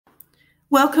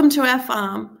Welcome to our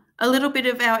farm, a little bit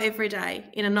of our everyday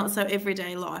in a not so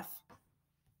everyday life.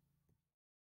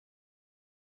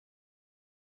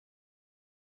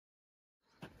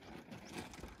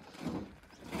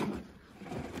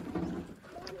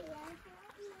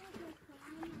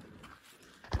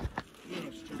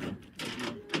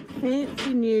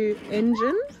 Fancy new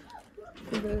engine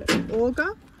for the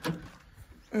auger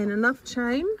and enough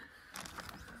chain.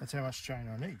 That's how much chain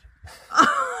I need.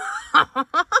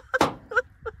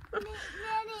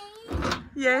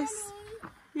 Yes.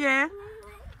 Yeah.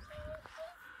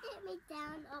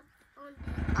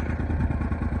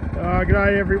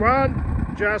 G'day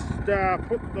everyone. Just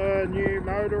put the new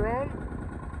motor on,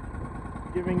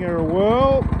 giving her a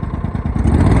whirl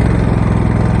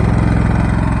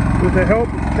with the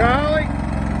help of Charlie.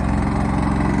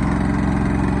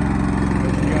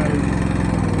 Let's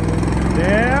go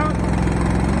down,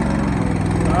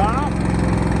 up.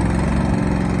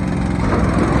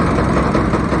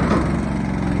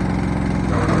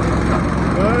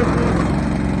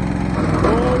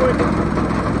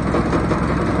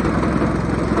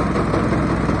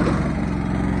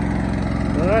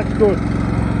 That's good.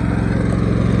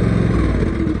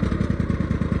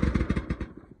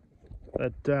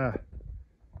 That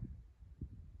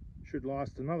should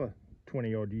last another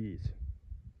 20 odd years.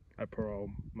 That poor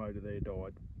old motor there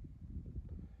died.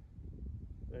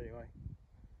 Anyway,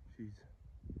 she's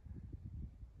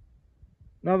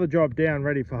another job down,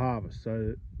 ready for harvest.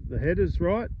 So the header's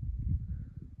right,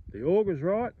 the auger's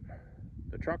right,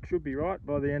 the truck should be right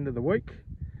by the end of the week.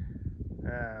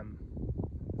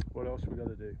 What else we got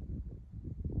to do?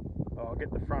 I'll get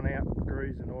the front out,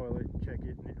 grease and oil it, check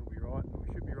it, and it'll be right.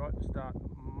 We should be right to start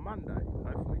Monday,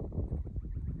 hopefully.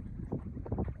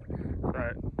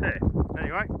 So, yeah,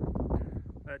 anyway,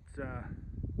 that's,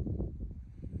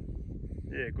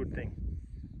 yeah, good thing.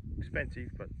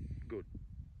 Expensive, but good.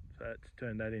 So let's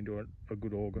turn that into a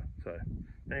good auger. So,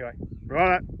 anyway,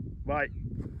 right, bye.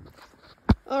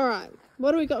 All right,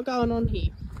 what do we got going on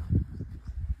here?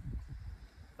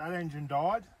 That engine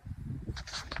died.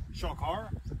 Shock horror.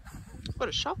 What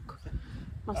a shock.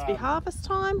 Must be harvest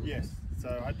time. Yes, so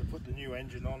I had to put the new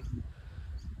engine on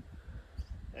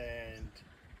and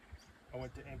I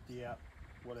went to empty out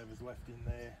whatever's left in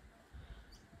there.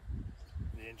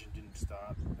 The engine didn't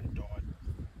start, it died.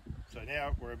 So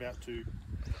now we're about to...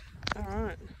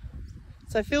 Alright.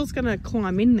 So Phil's going to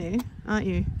climb in there, aren't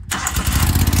you?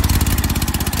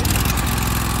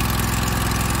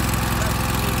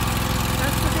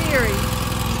 That's the theory.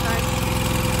 Okay.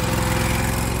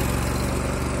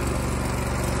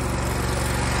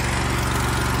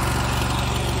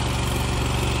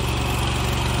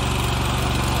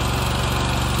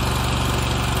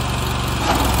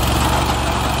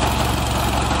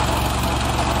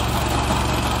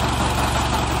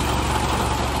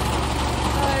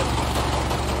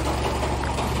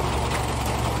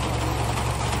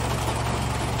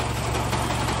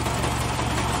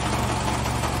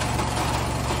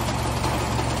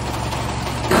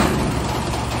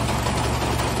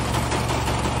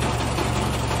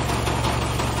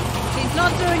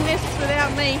 Not doing this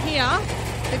without me here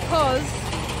because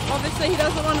obviously he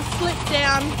doesn't want to slip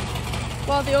down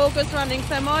while the auger's running,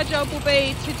 so my job will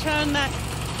be to turn that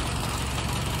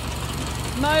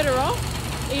motor off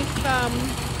if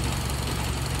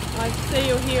I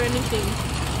see or hear anything.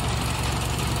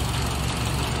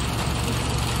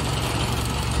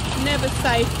 It's never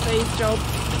safe, these jobs.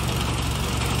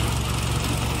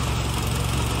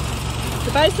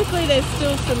 So basically there's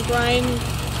still some grain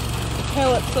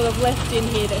pellets sort of left in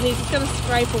here that he's just going to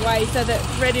scrape away so that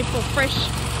it's ready for fresh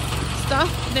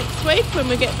stuff next week when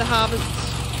we get the harvest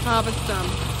done.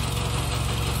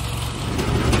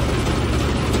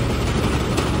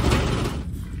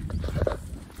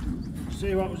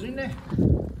 See what was in there?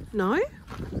 No?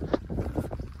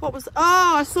 What was...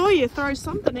 Oh, I saw you throw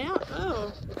something out.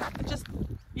 Oh,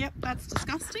 yep, that's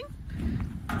disgusting.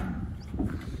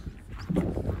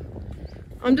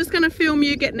 I'm just going to film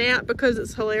you getting out because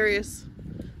it's hilarious.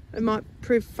 It might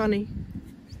prove funny.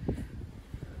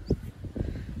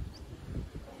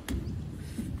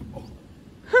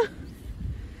 Huh.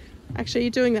 Actually,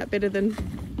 you're doing that better than...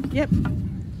 Yep.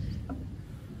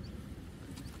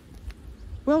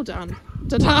 Well done.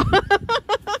 Ta-da!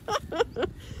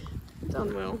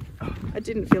 Done well. I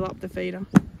didn't fill up the feeder.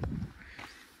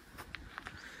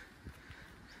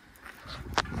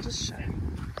 I'll just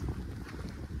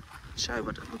show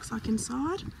what it looks like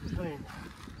inside.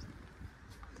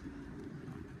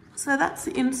 So that's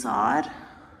the inside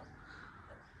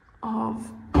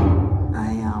of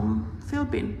a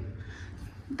field bin.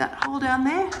 that hole down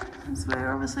there is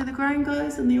where obviously the grain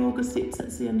goes, and the auger sits.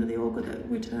 That's the end of the auger that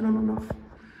we turn on and off.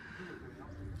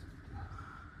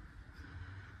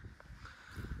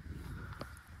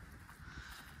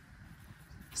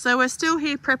 So we're still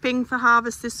here prepping for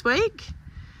harvest this week.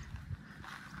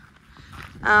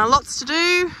 Lots to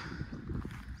do.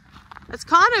 It's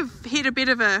kind of hit a bit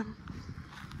of a,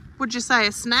 would you say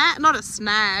a snag? Not a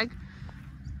snag,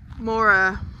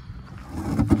 more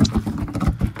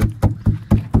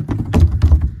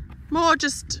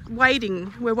just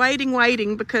waiting. We're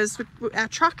waiting because our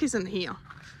truck isn't here.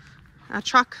 Our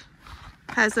truck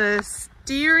has a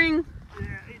steering.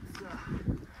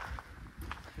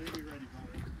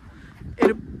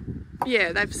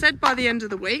 Yeah, they've said by the end of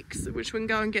the week, which we can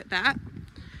go and get that.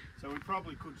 So we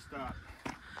probably could start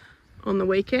on the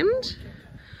weekend.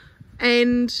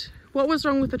 And what was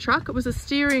wrong with the truck? It was a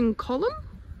steering column?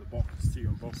 The box,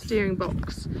 steering box. Steering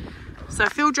box. So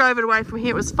Phil drove it away from here.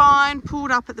 It was fine,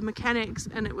 pulled up at the mechanics,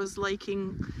 and it was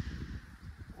leaking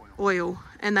oil.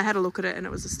 And they had a look at it, and it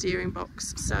was a steering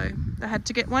box. So they had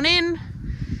to get one in.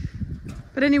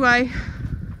 But anyway,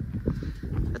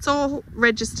 it's all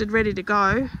registered, ready to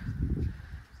go.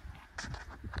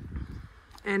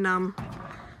 And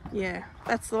yeah,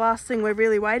 that's the last thing we're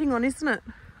really waiting on, isn't it?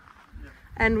 Yeah.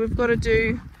 And we've got to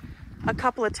do a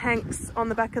couple of tanks on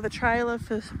the back of the trailer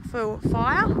for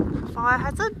fire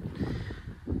hazard.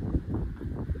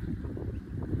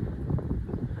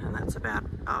 And that's about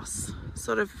us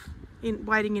sort of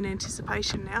waiting in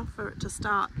anticipation now for it to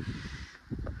start.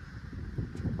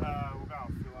 We'll go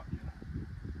and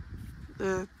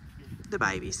fill up the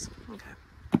babies. Okay.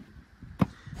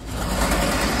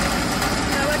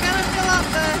 So we're going to fill up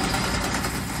the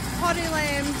potty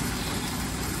lamb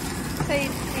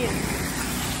feed bin.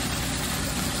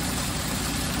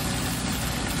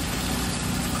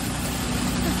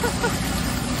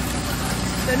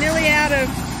 They're nearly out of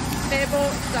their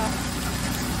bought stuff.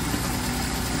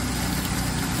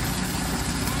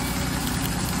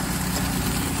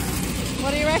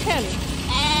 What do you reckon?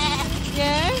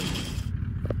 Yeah?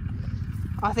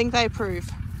 I think they approve.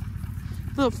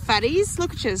 Little fatties,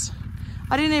 look at yous.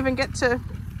 I didn't even get to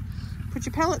put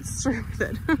your pellets through with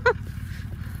it.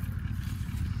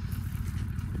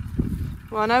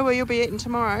 Well, I know where you'll be eating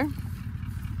tomorrow.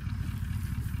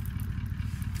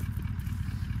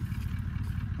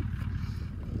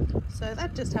 So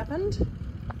that just happened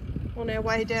on our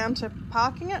way down to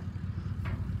parking it.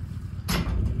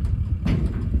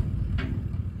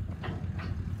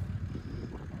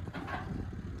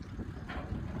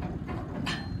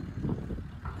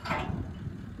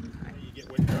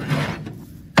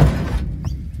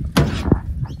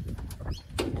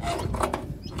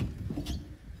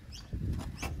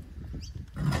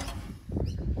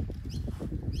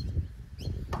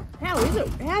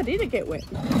 How did it get wet?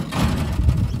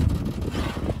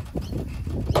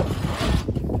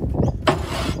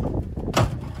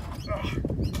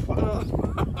 Oh.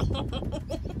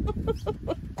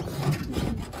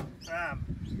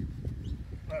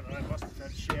 I don't know, must have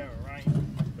had a shower of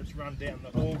rain. It's run down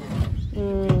the auger.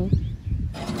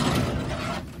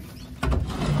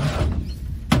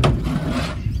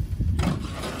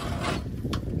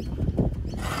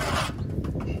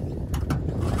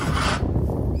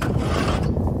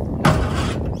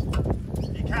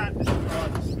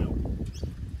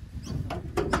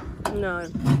 No.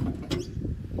 If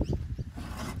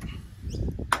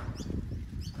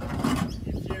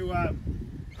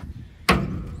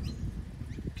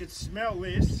you could smell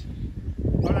this,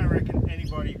 I don't reckon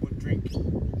anybody would drink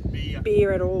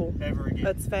beer at all ever again.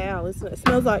 It's foul, isn't it? It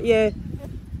smells like, yeah, it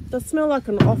does smell like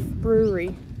an off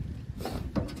brewery.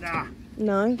 Nah.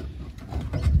 No?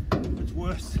 It's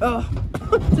worse. Oh,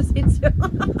 it just hits you.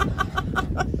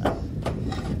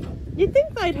 You'd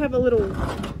think they'd have a little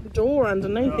door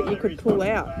underneath that you could pull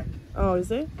out. Back. Oh, is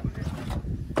there?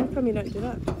 How come you don't do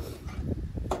that?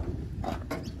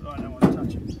 I don't want to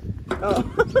touch it. Oh.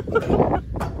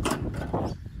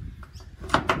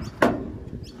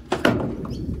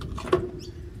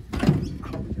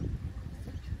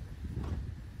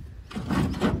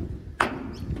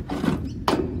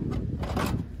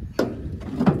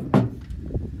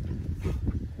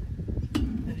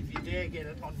 And if you dare get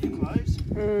it on your clothes.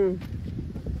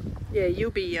 Yeah,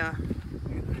 you'll be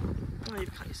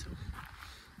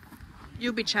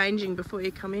you'll be changing before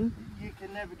you come in. You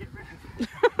can never get rid of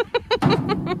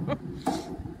it.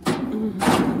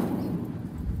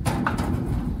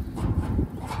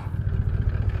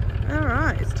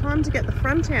 Alright, it's time to get the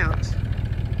front out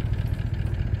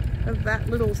of that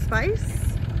little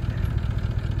space.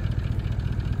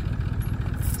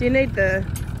 Do you need the...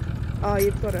 Oh,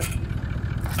 you've got a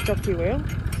jockey wheel.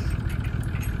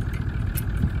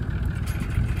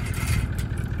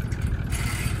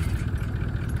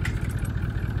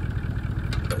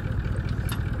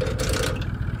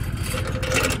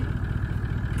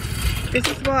 This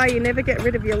is why you never get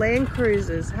rid of your Land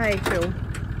Cruisers. Hey, Phil.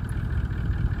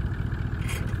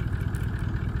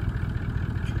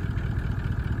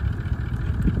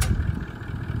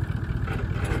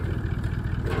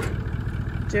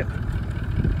 Yep.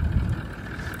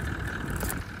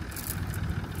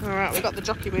 Alright, we've got the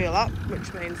jockey wheel up,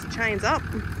 which means the chain's up.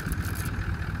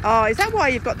 Oh, is that why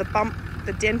you've got the bump,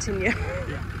 the dent in you?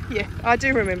 Yeah. Yeah, I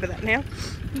do remember that now.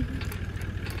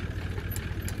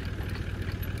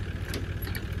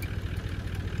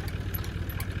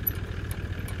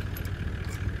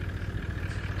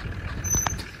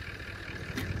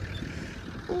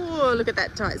 Oh, look at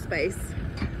that tight space.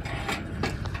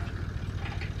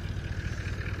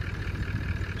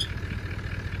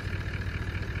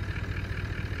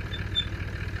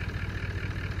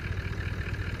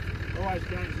 Always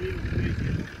goes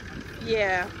in.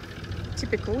 Yeah,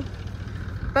 typical.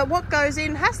 But what goes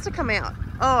in has to come out.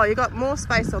 Oh, you got more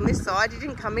space on this side. You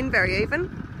didn't come in very even.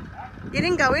 You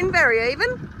didn't go in very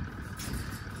even.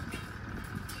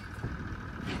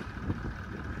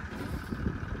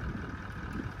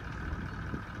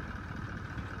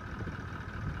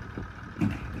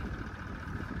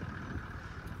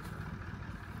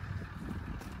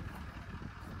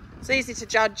 It's easy to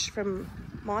judge from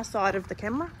my side of the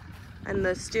camera and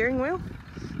the steering wheel.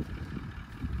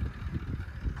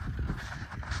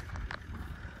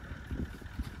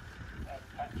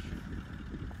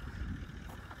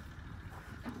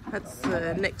 That's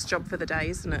the next job for the day,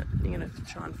 isn't it? You're going to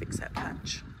try and fix that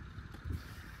patch.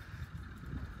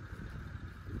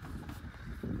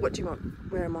 What do you want?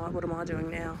 Where am I? What am I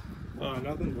doing now? Oh,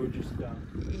 nothing. We're just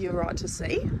You're right to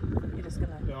see? You're just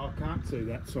going to... No, I can't see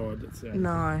that side. It's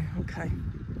No, okay.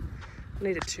 I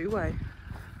need a two-way.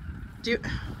 Do you...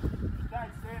 Don't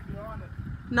stand behind it.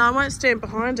 No, I won't stand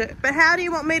behind it. But how do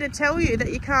you want me to tell you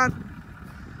that you can't...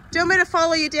 Do you want me to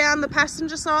follow you down the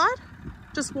passenger side?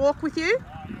 Just walk with you?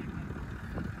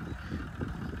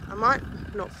 I might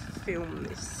not film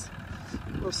this.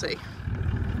 We'll see.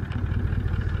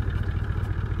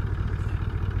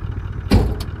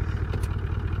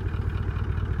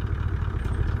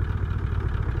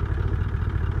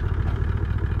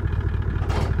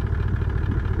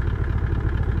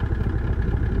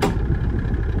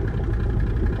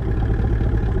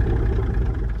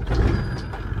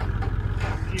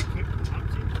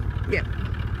 Yep.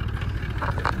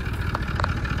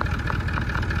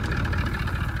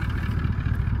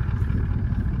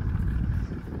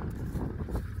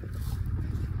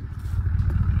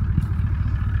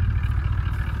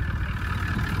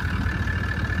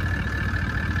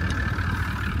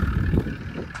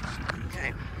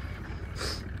 Okay.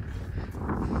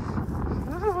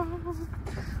 Oh,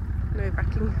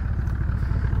 nerve-wracking.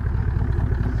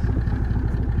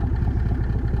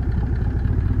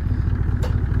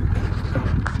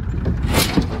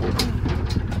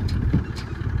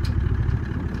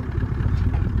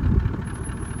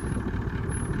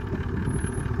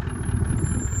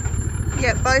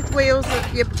 Yeah, both wheels,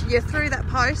 you're through that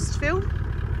post, Phil.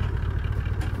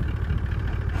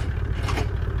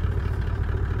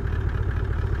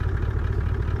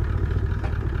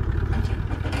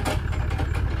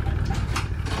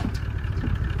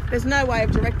 There's no way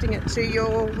of directing it to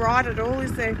your right at all,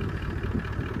 is there?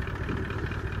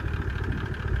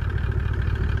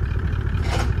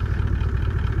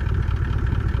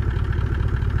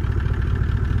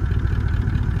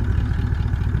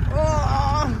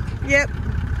 Yep.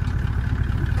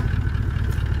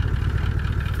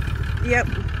 Yep,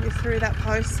 you're through that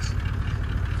post.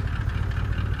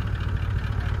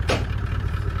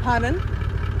 Pardon?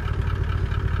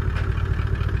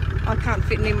 I can't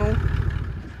fit anymore.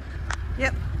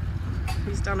 Yep,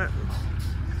 he's done it.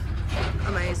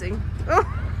 Amazing. Oh.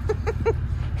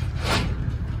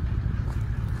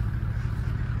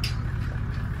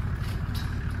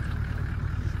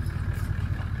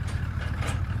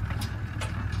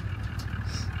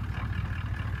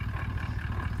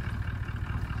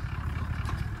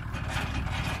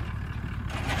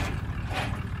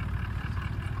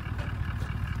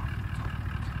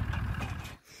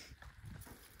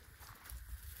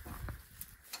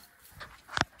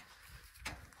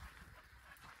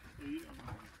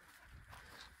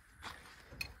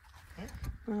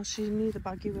 Well, she knew the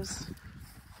buggy was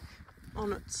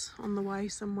on the way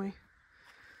somewhere.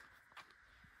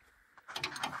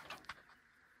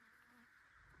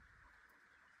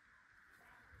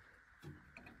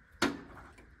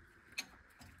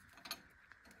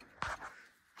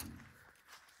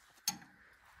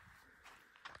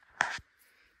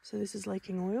 So this is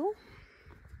leaking oil?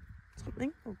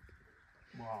 Something? Oh.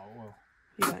 Wow, well.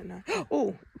 You don't know.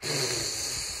 Oh!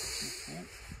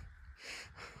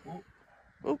 Well,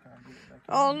 Oh, Can't get it back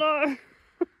in. oh no.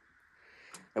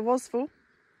 It was full.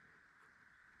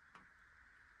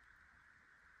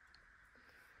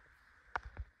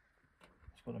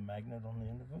 It's got a magnet on the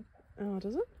end of it. Oh,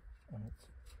 does it? And it's...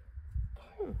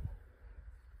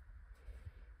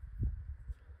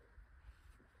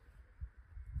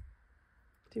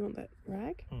 Do you want that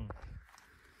rag?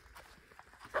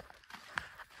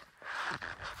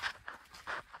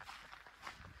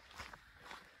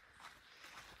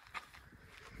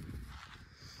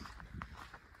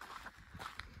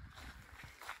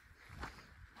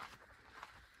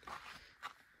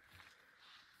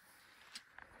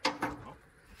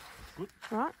 Good.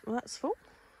 Right, well that's full.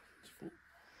 It's full.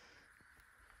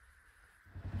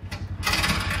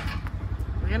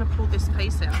 We're going to pull this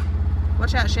piece out.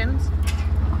 Watch out, Shens.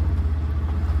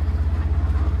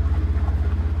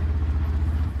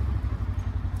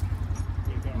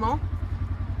 More.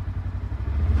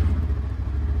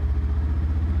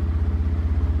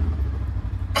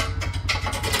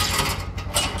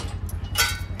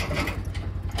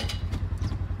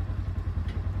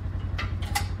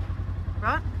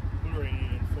 Right. Put her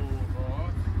in full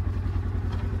right.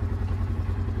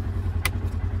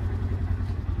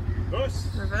 Reverse.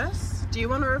 Reverse. Do you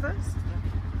want to reverse?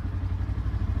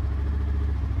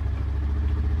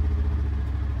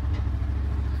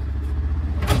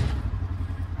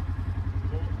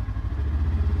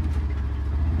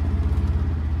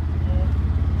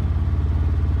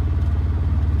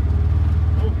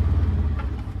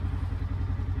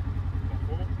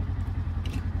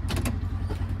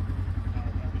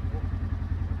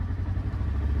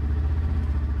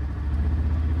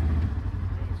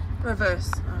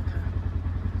 Reverse. Okay.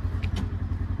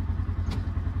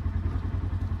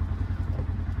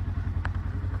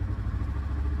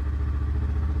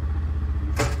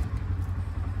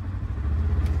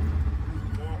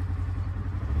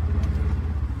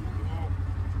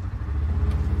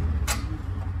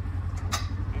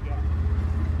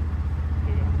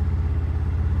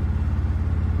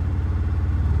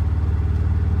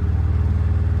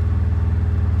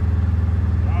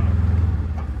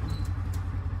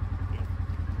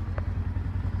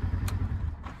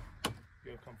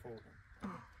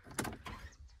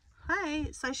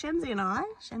 Hey, so Shenzi and I,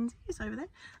 Shenzi is over there,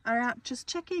 are out just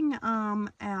checking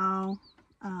our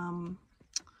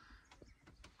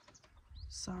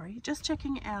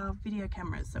video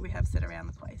cameras that we have set around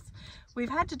the place. We've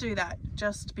had to do that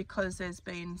just because there's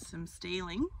been some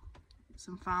stealing,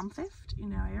 some farm theft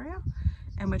in our area,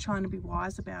 and we're trying to be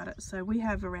wise about it. So we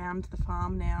have around the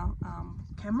farm now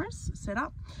cameras set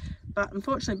up, but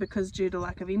unfortunately because due to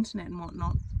lack of internet and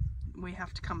whatnot, we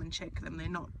have to come and check them. They're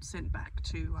not sent back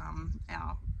to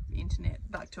our internet,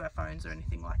 like to our phones or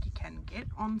anything like you can get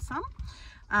on some.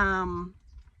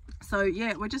 So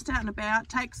yeah, we're just out and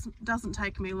about. Doesn't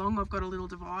take me long. I've got a little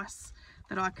device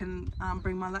that I can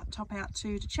bring my laptop out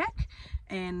to check,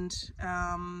 and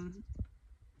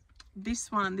this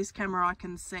camera I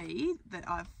can see that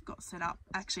I've got set up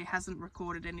actually hasn't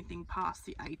recorded anything past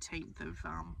the 18th of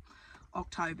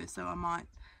October, so I might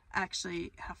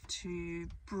actually have to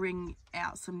bring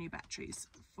out some new batteries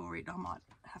for it. I might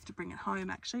have to bring it home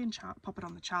actually and pop it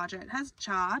on the charger. It has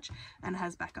charge and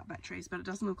has backup batteries, but it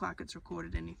doesn't look like it's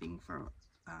recorded anything for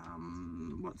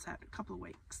what's that, a couple of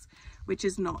weeks, which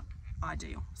is not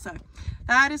ideal. So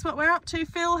that is what we're up to.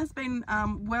 Phil has been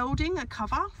welding a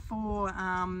cover for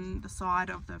the side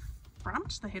of the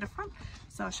front, the header front,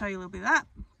 so I'll show you a little bit of that.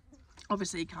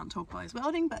 Obviously you can't talk while he's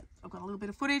welding, but I've got a little bit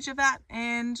of footage of that,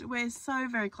 and we're so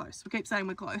very close. We keep saying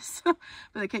we're close,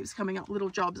 but it keeps coming up little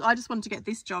jobs. I just wanted to get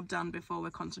this job done before we're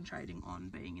concentrating on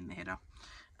being in the header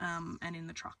and in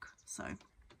the truck. So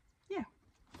yeah.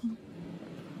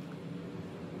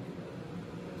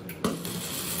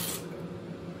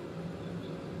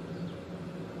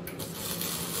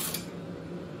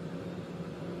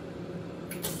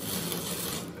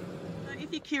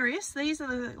 If you're curious, these are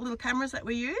the little cameras that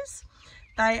we use.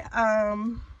 They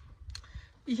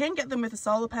you can get them with a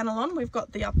solar panel on. We've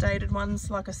got the updated ones.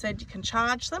 Like I said, you can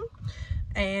charge them,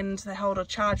 and they hold a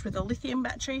charge with a lithium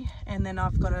battery, and then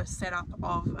I've got a setup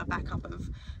of a backup of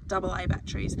AA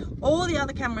batteries. All the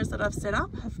other cameras that I've set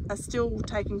up are still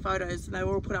taking photos, and they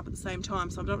were all put up at the same time,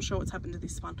 so I'm not sure what's happened to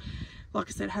this one. Like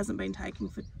I said, it hasn't been taken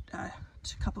for a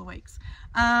couple of weeks.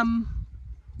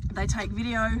 They take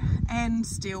video and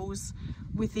stills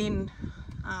within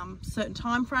certain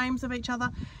time frames of each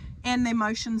other, and they're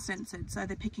motion censored, so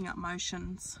they're picking up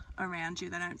motions around you.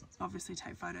 They don't obviously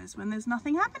take photos when there's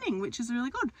nothing happening, which is really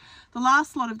good. The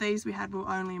last lot of these we had were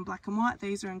only in black and white.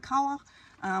 These are in colour.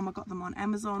 I got them on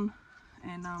Amazon,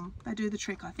 and they do the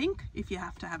trick, I think, if you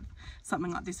have to have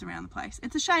something like this around the place.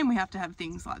 It's a shame we have to have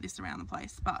things like this around the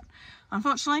place, but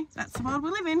unfortunately that's the world we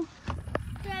live in.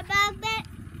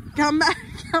 Come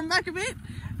back a bit.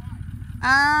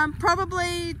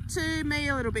 Probably to me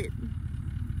a little bit.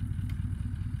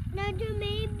 No, to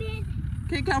me a bit.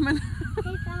 Keep coming.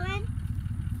 Keep coming.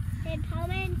 Keep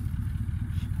coming.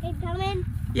 Keep coming.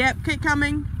 Yep, keep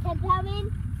coming. Keep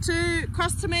coming.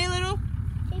 Cross to me a little.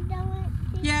 Keep going.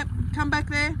 Yep, come back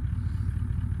there.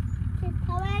 Keep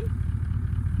coming.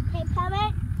 Keep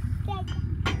coming.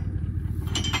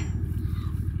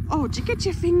 Oh, did you get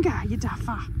your finger, you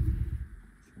duffer?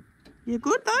 You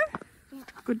good though? Yeah.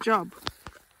 Good job.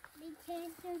 We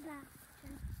can't do that.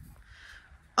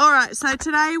 Alright, so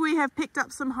today we have picked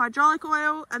up some hydraulic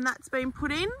oil and that's been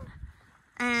put in.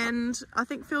 And I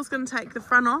think Phil's going to take the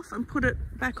front off and put it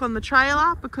back on the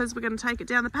trailer because we're going to take it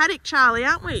down the paddock, Charlie,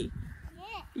 aren't we?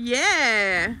 Yeah.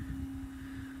 Yeah.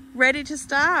 Ready to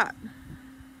start.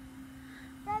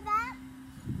 So that.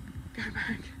 Go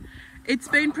back. It's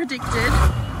been predicted.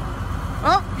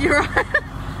 Oh, you're right.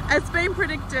 It's been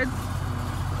predicted,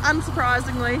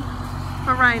 unsurprisingly,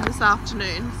 for rain this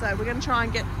afternoon. So we're going to try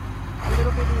and get a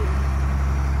little bit in.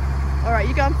 Alright,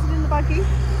 you go and sit in the buggy.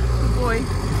 Good boy.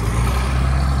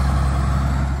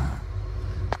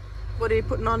 What are you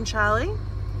putting on, Charlie?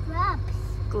 Gloves.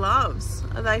 Gloves.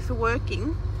 Are they for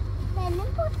working? Then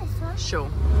look at this one. Sure.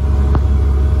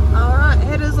 Alright,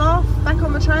 headers off, back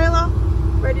on the trailer,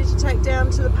 ready to take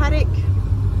down to the paddock.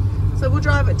 So we'll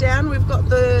drive it down. We've got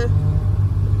the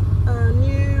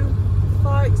new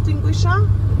fire extinguisher.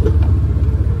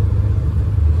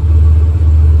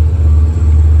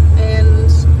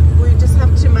 And we just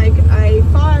have to make a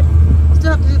fire,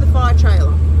 still have to do the fire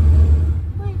trailer.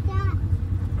 What's that?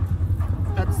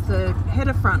 That's the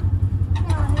header front. No,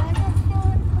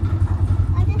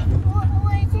 I just thought, what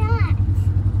was that?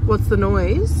 What's the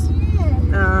noise?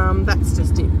 Yeah. That's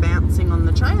just it bouncing on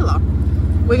the trailer.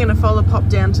 We're going to follow Pop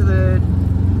down to the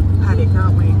paddock,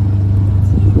 aren't we?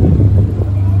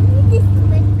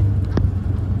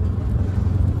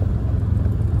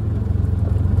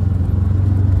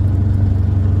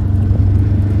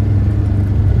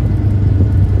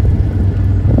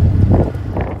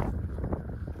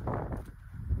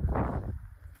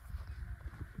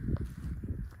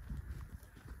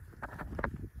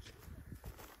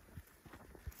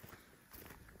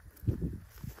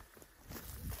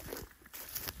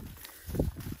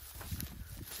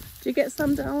 Did you get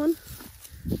some, darling?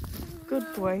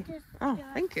 Good boy. Oh,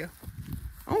 thank you.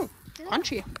 Oh,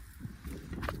 crunchy.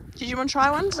 Did you want to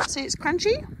try one to see it's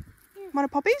crunchy? Want a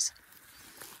poppies?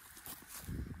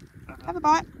 Have a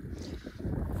bite.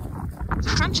 Is it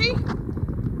crunchy?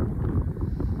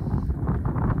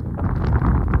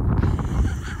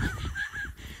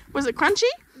 Was it crunchy?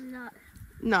 No.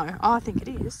 No, oh, I think it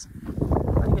is.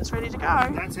 I think it's ready to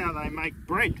go. That's how they make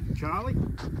bread, Charlie.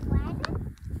 What?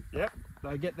 Yep.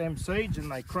 They get them seeds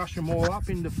and they crush them all up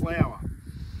into flour.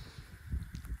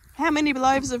 How many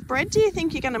loaves of bread do you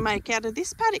think you're going to make out of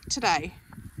this paddock today?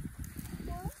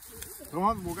 Come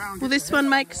on, we'll go and Will this one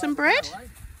make some bread?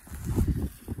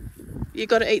 You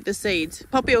got to eat the seeds.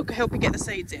 Poppy will help you get the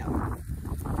seeds out. Bobby,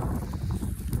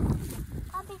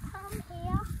 come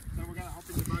here. So we're going to hop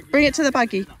in the buggy. Bring it to the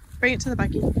buggy. Bring it to the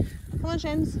buggy. Come on,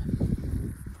 Shens.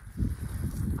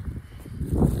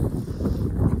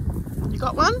 You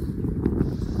got one?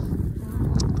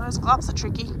 Those gloves are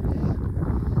tricky.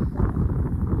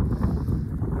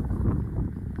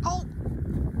 Oh!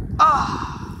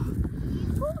 Oh!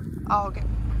 Oh, okay.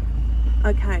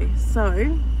 Okay,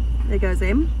 so there goes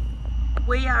Em.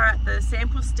 We are at the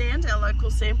sample stand, our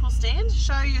local sample stand.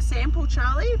 Show your sample,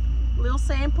 Charlie. Little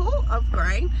sample of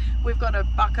grain. We've got a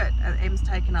bucket that Em's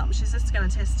taken up. She's just going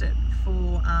to test it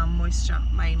for moisture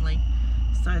mainly,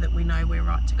 so that we know we're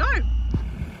right to go.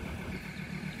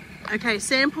 Okay,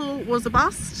 sample was a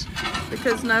bust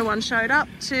because no one showed up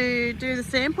to do the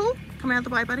sample. Come out of the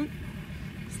way, buddy.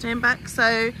 Stand back.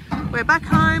 So we're back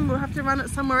home. We'll have to run it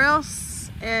somewhere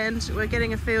else, and we're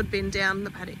getting a field bin down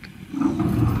the paddock.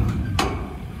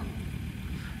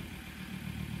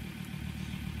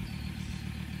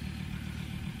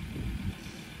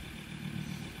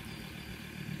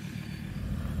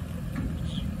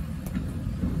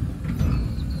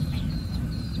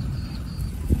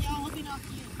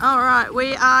 All right,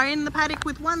 we are in the paddock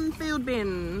with one field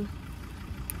bin.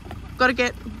 Got to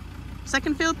get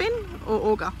second field bin or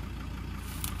auger?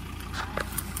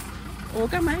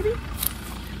 Auger maybe?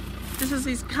 This is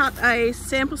he's cut a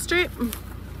sample strip.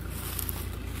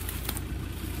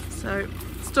 So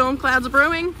storm clouds are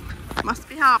brewing, must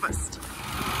be harvest.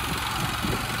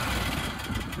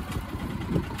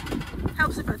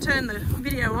 helps if I turn the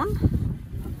video on.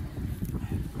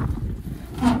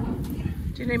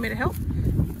 Do you need me to help?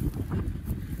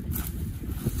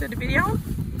 Turn the video on?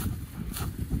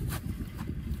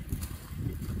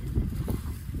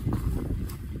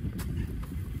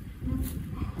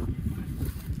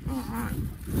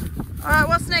 Alright,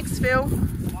 what's next, Phil?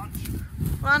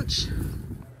 Lunch.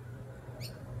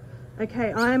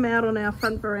 Okay, I am out on our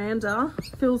front veranda.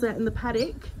 Phil's out in the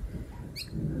paddock.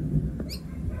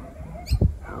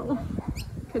 Oh,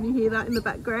 can you hear that in the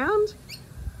background?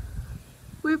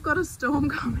 We've got a storm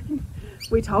coming.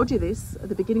 We told you this at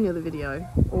the beginning of the video,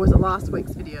 or was it last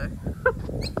week's video?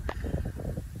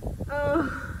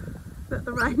 Oh, that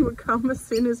the rain would come as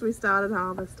soon as we started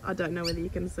harvest. I don't know whether you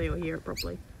can see or hear it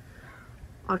properly.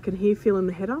 I can hear Phil in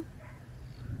the header.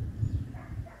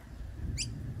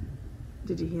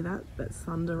 Did you hear that? That's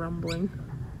thunder rumbling.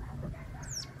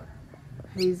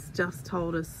 He's just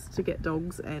told us to get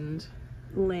dogs and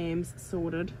lambs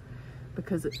sorted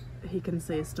because he can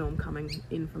see a storm coming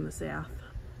in from the south.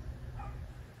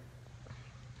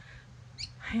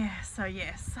 Yeah, so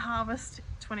yes, harvest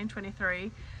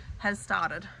 2023 has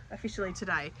started officially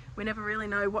today. We never really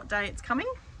know what day it's coming,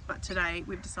 but today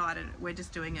we've decided we're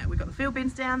just doing it. We've got the field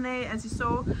bins down there, as you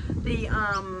saw, the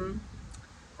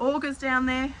augers down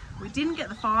there. We didn't get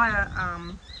the fire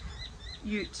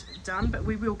ute done, but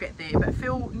we will get there. But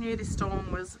Phil knew this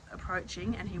storm was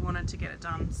approaching and he wanted to get it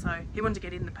done, so he wanted to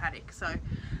get in the paddock, so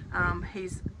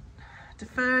he's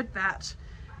deferred that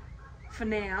for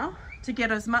now to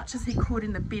get as much as he could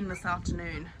in the bin this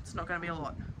afternoon. It's not going to be a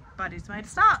lot, but he's made a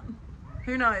start.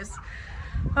 Who knows?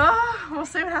 Oh, we'll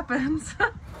see what happens.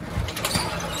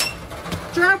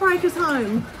 Drought breakers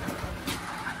home.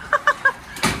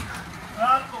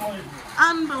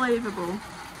 Unbelievable.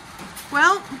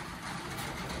 Well,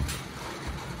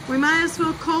 we may as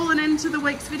well call an end to the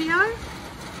week's video. I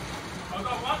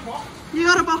got one box. You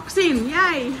got a box in,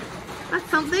 yay. That's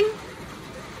something.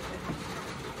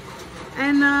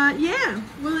 And yeah,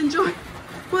 we'll enjoy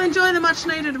the much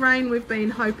needed rain we've been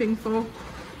hoping for.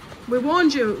 We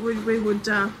warned you we would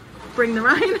bring the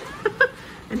rain.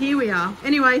 And here we are.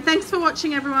 Anyway, thanks for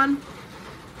watching, everyone.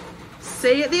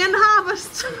 See you at the end of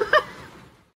harvest.